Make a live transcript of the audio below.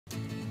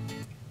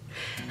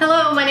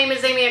Hello, my name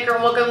is Aamyie Ecker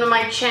and welcome to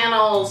my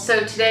channel.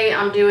 So today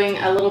I'm doing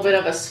a little bit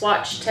of a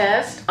swatch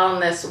test on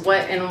this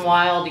Wet n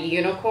Wild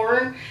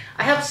unicorn.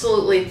 I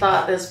absolutely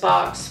thought this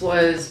box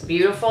was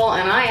beautiful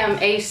and I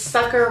am a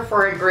sucker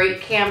for a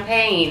great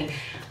campaign.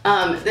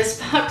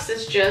 This box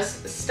is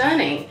just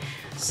stunning.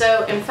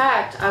 So in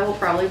fact, I will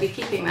probably be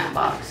keeping that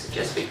box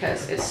just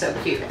because it's so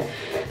cute.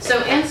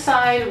 So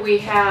inside we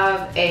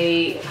have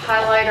a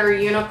highlighter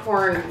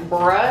unicorn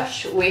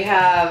brush. We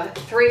have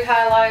 3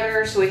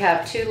 highlighters, we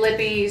have 2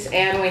 lippies,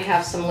 and we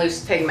have some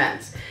loose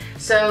pigments.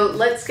 So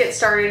let's get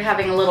started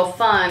having a little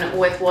fun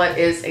with what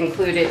is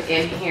included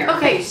in here.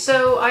 Okay,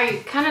 so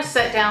I kind of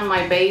set down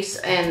my base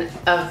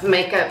of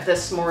makeup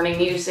this morning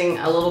using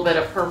a little bit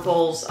of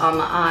purples on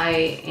the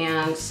eye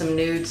and some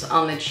nudes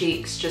on the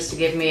cheeks just to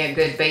give me a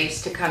good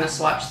base to kind of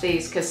swatch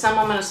these, because some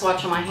I'm going to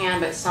swatch on my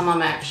hand, but some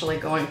I'm actually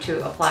going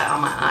to apply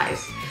on my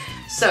eyes.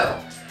 So,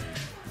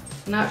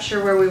 not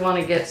sure where we want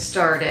to get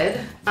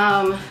started.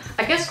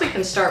 I guess we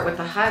can start with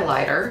the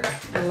highlighter,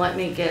 and let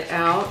me get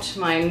out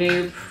my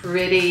new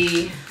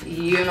pretty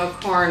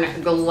unicorn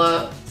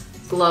glow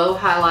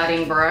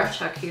highlighting brush.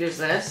 How cute is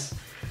this?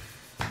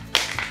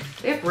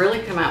 They've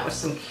really come out with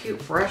some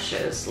cute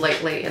brushes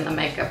lately in the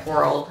makeup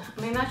world.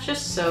 I mean, that's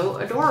just so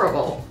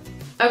adorable.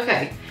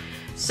 Okay,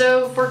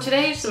 so for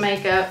today's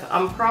makeup,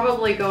 I'm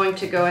probably going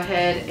to go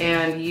ahead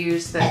and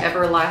use the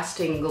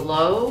Everlasting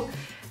Glow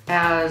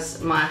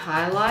as my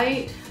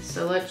highlight.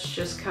 So let's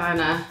just kind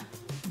of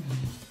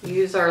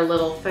use our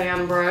little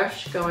fan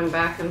brush going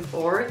back and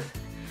forth.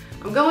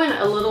 I'm going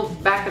a little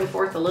back and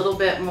forth a little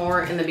bit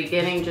more in the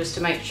beginning just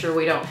to make sure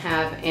we don't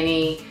have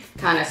any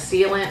kind of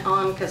sealant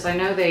on, because I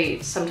know they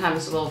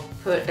sometimes will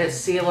put a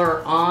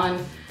sealer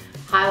on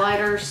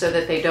highlighters so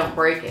that they don't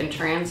break in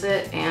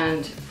transit.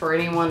 And for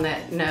anyone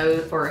that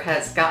knows or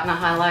has gotten a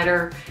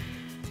highlighter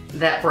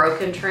that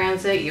broke in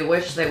transit, you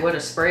wish they would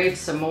have sprayed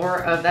some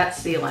more of that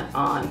sealant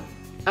on.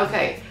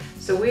 Okay,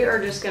 so we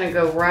are just gonna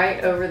go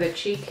right over the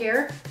cheek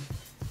here.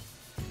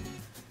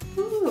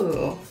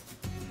 Ooh,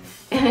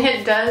 and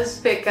it does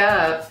pick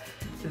up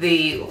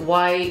the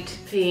white,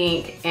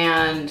 pink,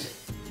 and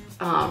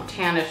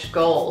tannish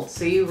gold,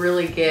 so you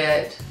really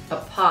get a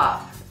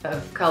pop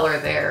of color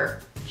there.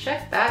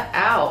 Check that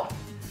out.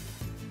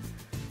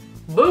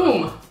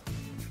 Boom!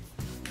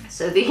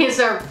 So these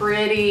are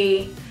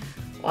pretty,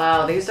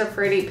 wow, these are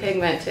pretty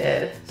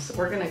pigmented. So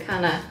we're gonna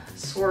kind of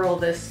swirl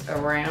this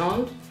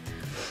around.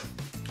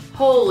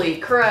 Holy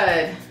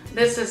crud,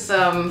 this is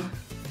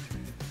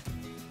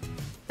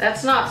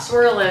that's not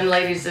swirling,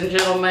 ladies and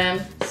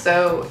gentlemen.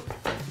 So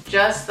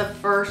just the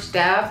first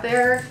dab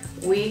there,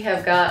 we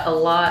have got a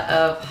lot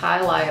of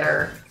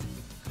highlighter.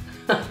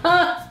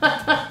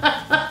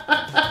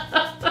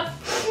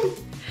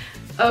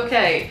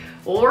 Okay,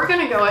 well, we're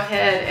gonna go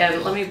ahead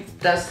and let me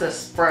dust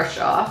this brush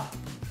off.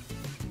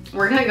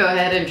 We're gonna go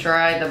ahead and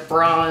try the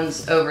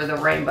Bronze Over the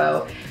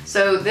Rainbow.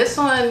 So this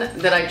one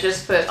that I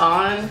just put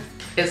on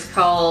is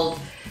called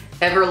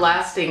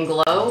Everlasting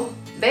Glow.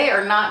 They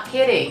are not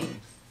kidding.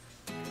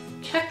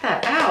 Check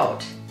that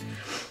out.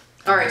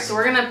 All right, so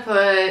we're gonna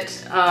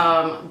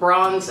put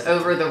Bronze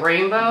Over the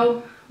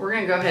Rainbow. We're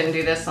gonna go ahead and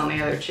do this on the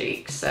other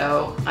cheek.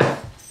 So,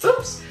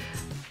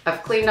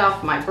 I've cleaned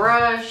off my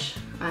brush.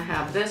 I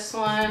have this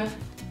one.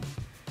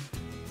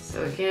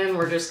 So again,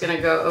 we're just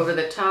gonna go over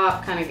the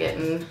top, kind of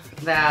getting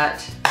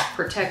that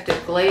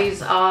protective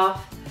glaze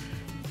off,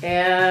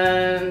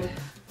 and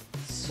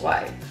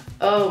swipe.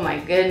 Oh my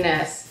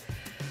goodness.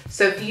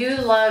 So if you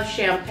love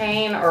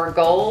champagne or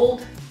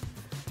gold,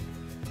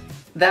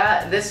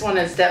 this one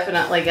is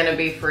definitely gonna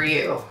be for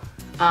you.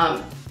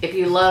 If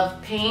you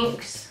love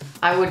pinks,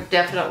 I would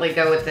definitely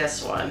go with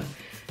this one.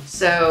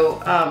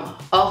 So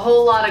a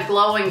whole lot of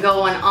glowing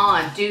going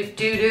on. Dupe,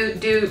 dupe, dupe,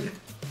 dupe.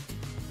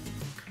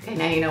 Okay,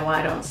 now you know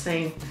why I don't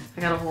sing.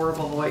 I got a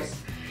horrible voice.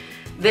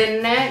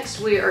 Then next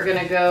we are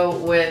gonna go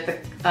with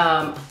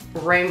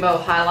the rainbow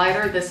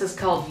highlighter. This is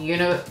called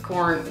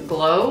Unicorn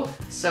Glow.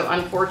 So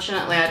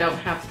unfortunately I don't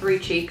have 3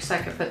 cheeks I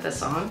could put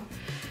this on.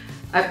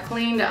 I've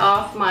cleaned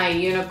off my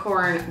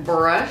unicorn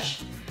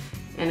brush,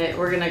 and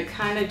we're gonna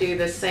kind of do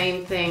the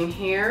same thing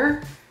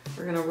here.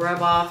 We're gonna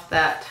rub off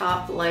that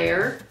top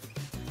layer.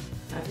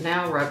 I've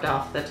now rubbed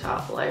off the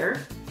top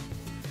layer.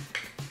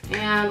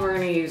 And we're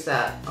gonna use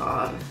that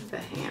on the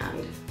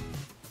hand.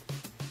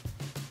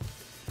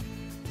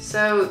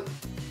 So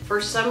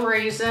for some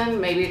reason,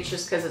 maybe it's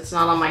just because it's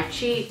not on my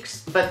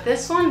cheeks, but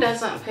this one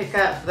doesn't pick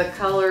up the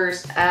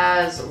colors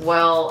as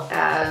well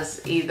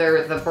as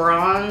either the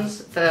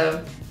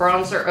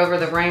Bronzer Over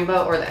the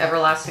Rainbow or the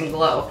Everlasting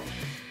Glow.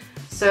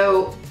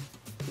 So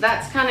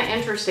that's kind of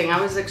interesting. I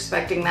was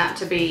expecting that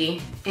to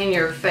be in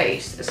your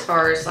face as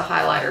far as the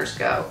highlighters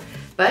go,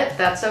 but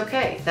that's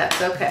okay,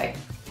 that's okay.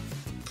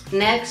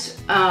 Next,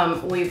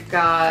 we've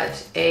got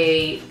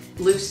a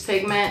loose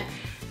pigment.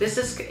 This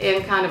is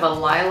in kind of a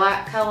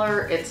lilac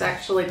color. It's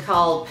actually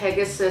called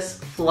Pegasus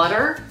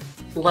Flutter.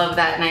 Love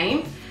that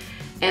name.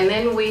 And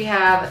then we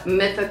have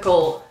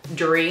Mythical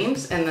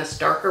Dreams in this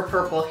darker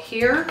purple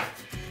here.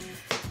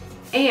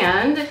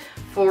 And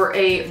for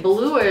a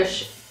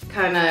bluish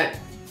kind of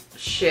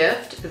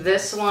shift.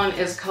 This one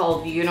is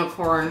called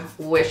Unicorn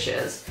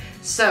Wishes.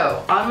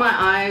 So on my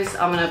eyes,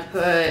 I'm gonna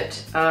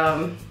put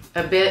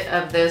a bit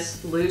of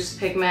this loose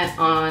pigment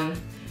on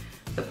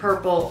the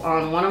purple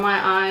on one of my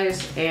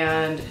eyes,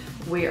 and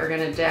we are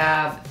gonna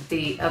dab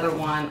the other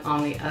one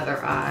on the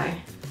other eye.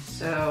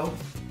 So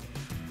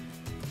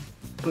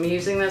I'm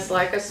using this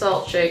like a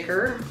salt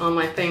shaker on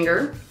my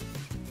finger,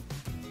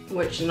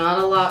 which not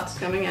a lot's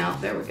coming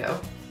out. There we go.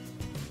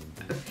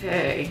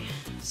 Okay,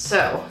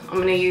 so I'm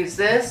gonna use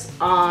this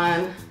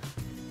on,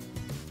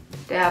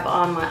 dab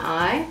on my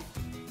eye.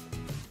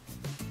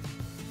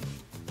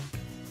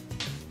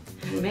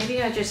 And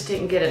maybe I just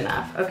didn't get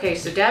enough. Okay,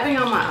 so dabbing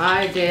on my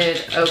eye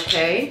did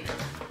okay.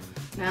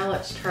 Now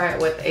let's try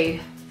it with a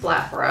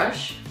flat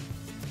brush.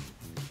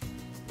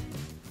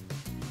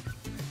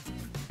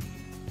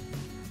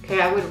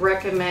 Okay, I would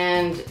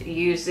recommend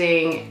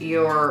using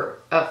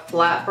a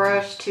flat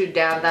brush to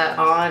dab that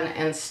on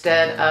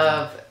instead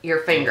of your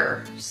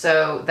finger.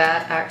 So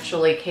that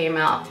actually came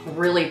out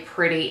really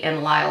pretty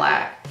in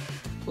lilac.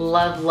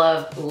 Love,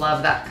 love,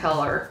 love that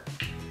color.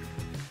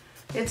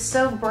 It's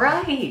so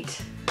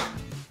bright.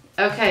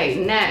 Okay,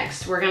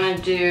 next we're gonna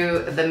do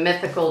the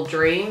Mythical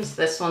Dreams.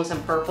 This one's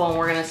in purple, and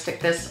we're gonna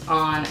stick this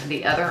on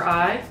the other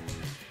eye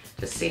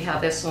to see how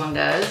this one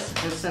does.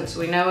 And since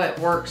we know it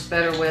works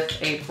better with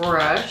a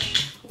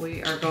brush,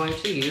 we are going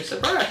to use a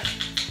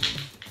brush.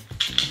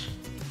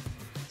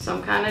 So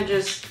I'm kind of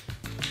just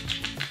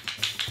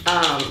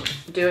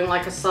doing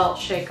like a salt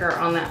shaker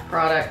on that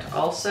product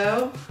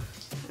also.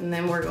 And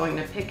then we're going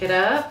to pick it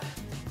up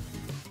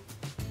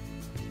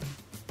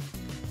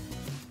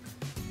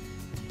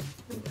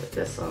and put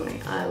this on the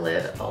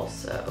eyelid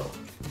also.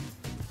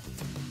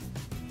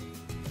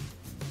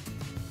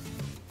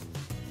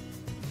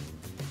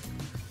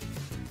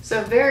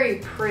 So very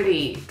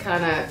pretty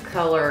kind of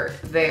color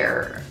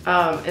there.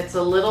 It's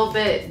a little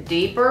bit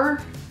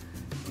deeper,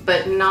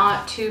 but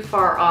not too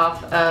far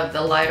off of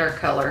the lighter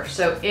color.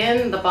 So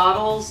in the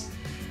bottles,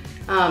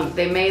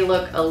 they may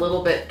look a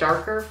little bit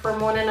darker from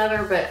one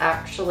another, but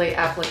actually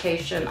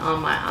application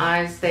on my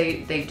eyes,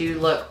 they do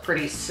look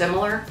pretty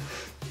similar.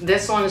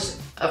 This one's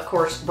of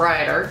course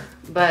brighter,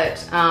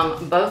 but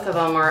both of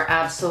them are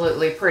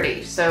absolutely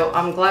pretty. So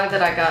I'm glad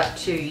that I got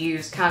to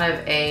use kind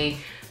of a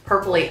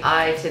purpley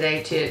eye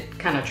today to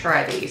kind of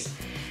try these.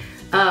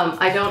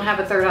 I don't have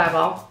a third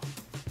eyeball,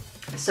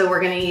 so we're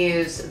gonna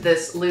use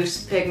this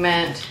loose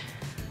pigment.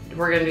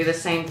 We're gonna do the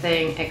same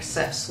thing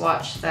except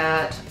swatch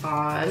that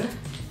on.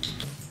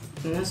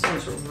 And this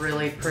one's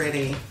really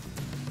pretty.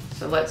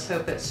 So let's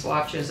hope it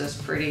swatches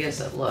as pretty as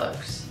it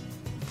looks.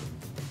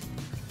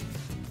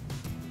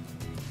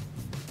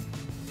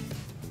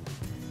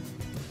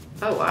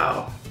 Oh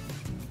wow.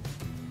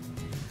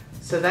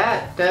 So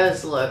that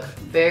does look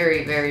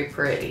very, very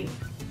pretty.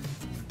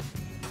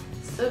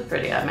 So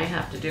pretty, I may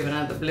have to do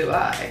another blue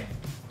eye.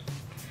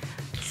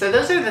 So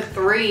those are the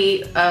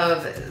three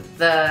of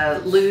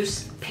the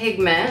loose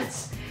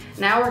pigments.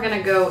 Now we're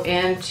gonna go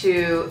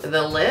into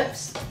the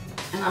lips,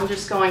 and I'm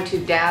just going to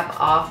dab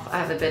off. I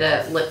have a bit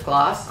of lip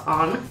gloss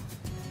on.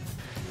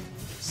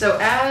 So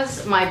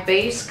as my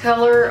base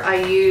color, I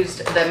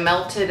used the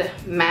Melted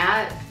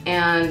Matte,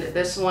 and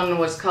this one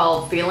was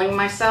called Feeling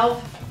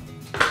Myself.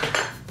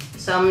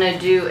 So I'm gonna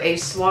do a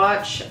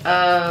swatch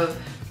of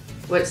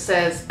what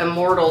says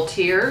Immortal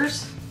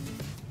Tears.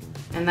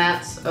 And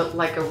that's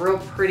like a real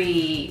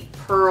pretty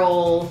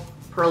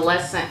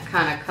pearlescent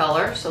kind of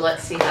color. So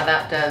let's see how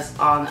that does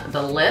on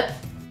the lip.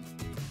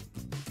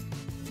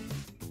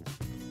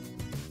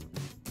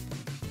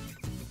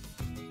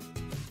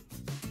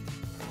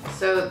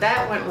 So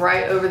that went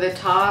right over the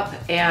top,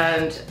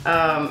 and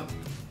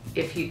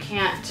if you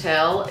can't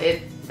tell,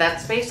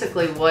 that's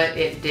basically what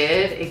it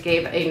did. It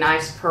gave a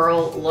nice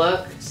pearl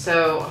look.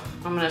 So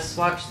I'm gonna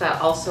swatch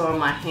that also on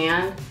my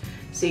hand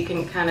so you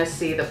can kind of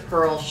see the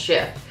pearl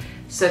shift.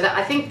 So that,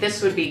 I think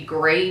this would be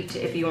great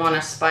if you want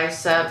to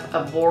spice up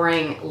a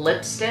boring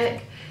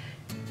lipstick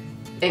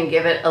and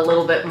give it a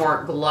little bit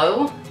more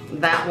glow.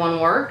 That one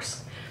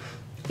works.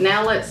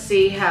 Now let's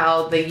see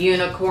how the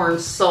Unicorn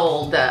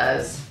Soul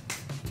does.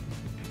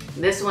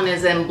 This one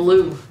is in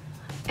blue.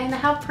 And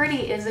how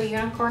pretty is a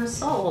unicorn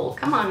soul?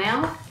 Come on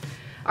now.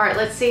 All right,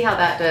 let's see how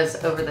that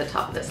does over the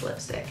top of this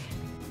lipstick.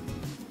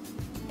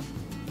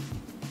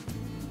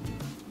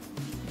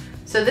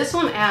 So this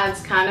one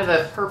adds kind of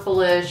a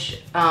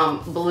purplish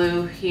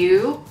blue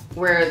hue,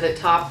 where the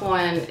top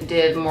one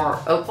did more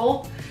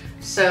opal.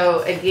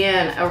 So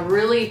again, a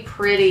really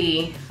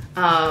pretty,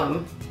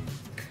 I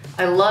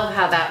love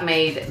how that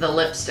made the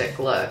lipstick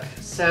look.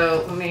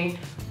 So let me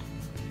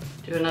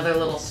do another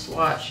little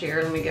swatch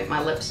here. Let me get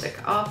my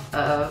lipstick off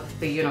of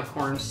the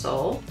Unicorn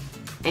Soul.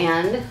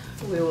 And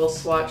we will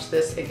swatch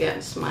this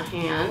against my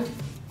hand.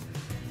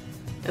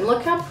 And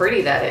look how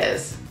pretty that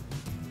is.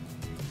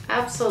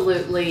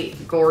 Absolutely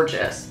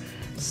gorgeous.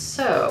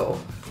 So,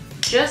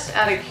 just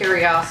out of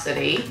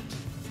curiosity,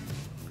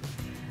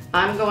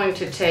 I'm going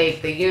to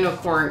take the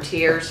Unicorn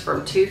Tears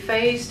from Too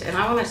Faced, and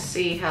I want to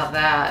see how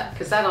that,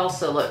 because that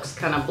also looks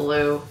kind of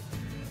blue,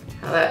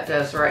 how that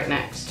does right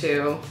next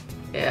to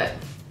it.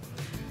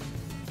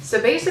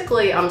 So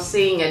basically I'm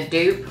seeing a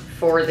dupe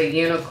for the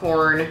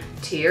Unicorn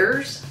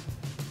Tears,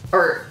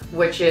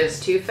 which is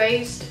Too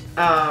Faced.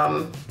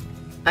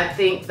 I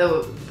think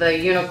the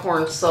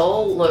Unicorn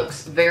Soul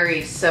looks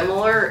very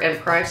similar, and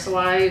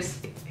price-wise,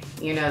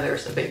 you know,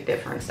 there's a big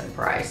difference in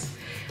price.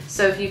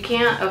 So if you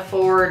can't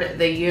afford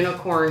the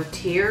Unicorn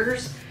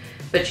Tears,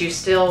 but you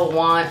still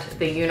want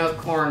the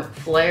Unicorn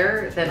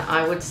Flare, then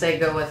I would say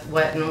go with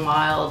Wet n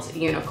Wild's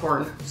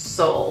Unicorn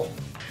Soul.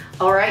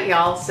 All right,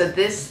 y'all, so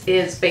this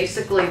is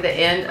basically the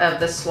end of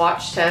the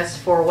swatch test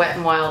for Wet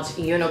n Wild's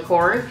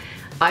Unicorn.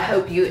 I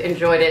hope you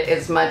enjoyed it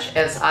as much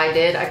as I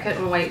did. I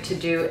couldn't wait to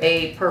do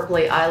a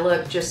purpley eye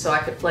look just so I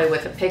could play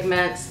with the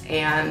pigments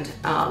and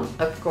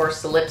of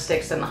course the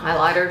lipsticks and the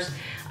highlighters.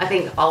 I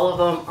think all of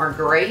them are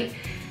great,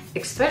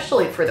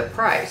 especially for the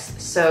price.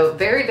 So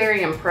very,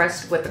 very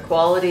impressed with the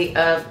quality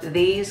of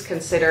these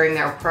considering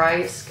their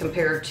price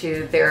compared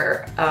to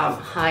their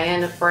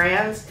high-end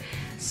brands.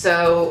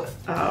 So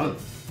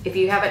if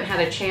you haven't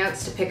had a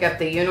chance to pick up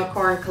the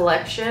Unicorn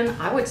collection,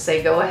 I would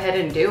say go ahead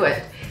and do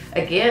it.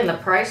 Again, the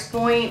price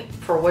point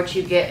for what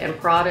you get in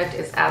product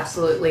is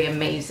absolutely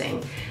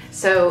amazing.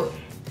 So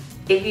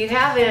if you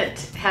haven't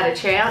had a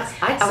chance,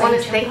 I want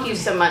to thank you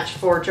so much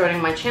for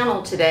joining my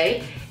channel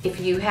today. If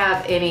you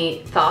have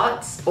any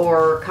thoughts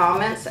or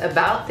comments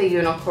about the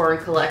Unicorn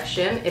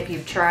collection, if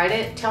you've tried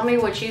it, tell me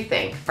what you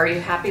think. Are you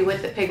happy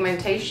with the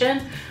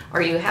pigmentation?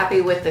 Are you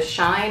happy with the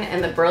shine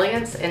and the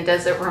brilliance? And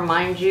does it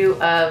remind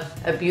you of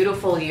a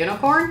beautiful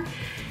unicorn?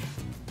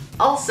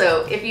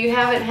 Also, if you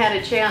haven't had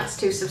a chance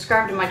to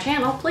subscribe to my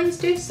channel, please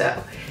do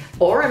so.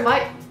 Or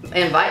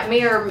invite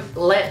me or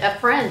let a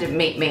friend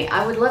meet me.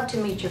 I would love to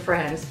meet your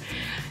friends.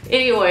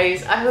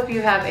 Anyways, I hope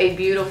you have a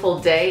beautiful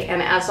day,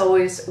 and as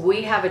always,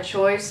 we have a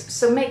choice,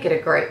 so make it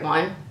a great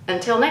one.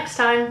 Until next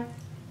time.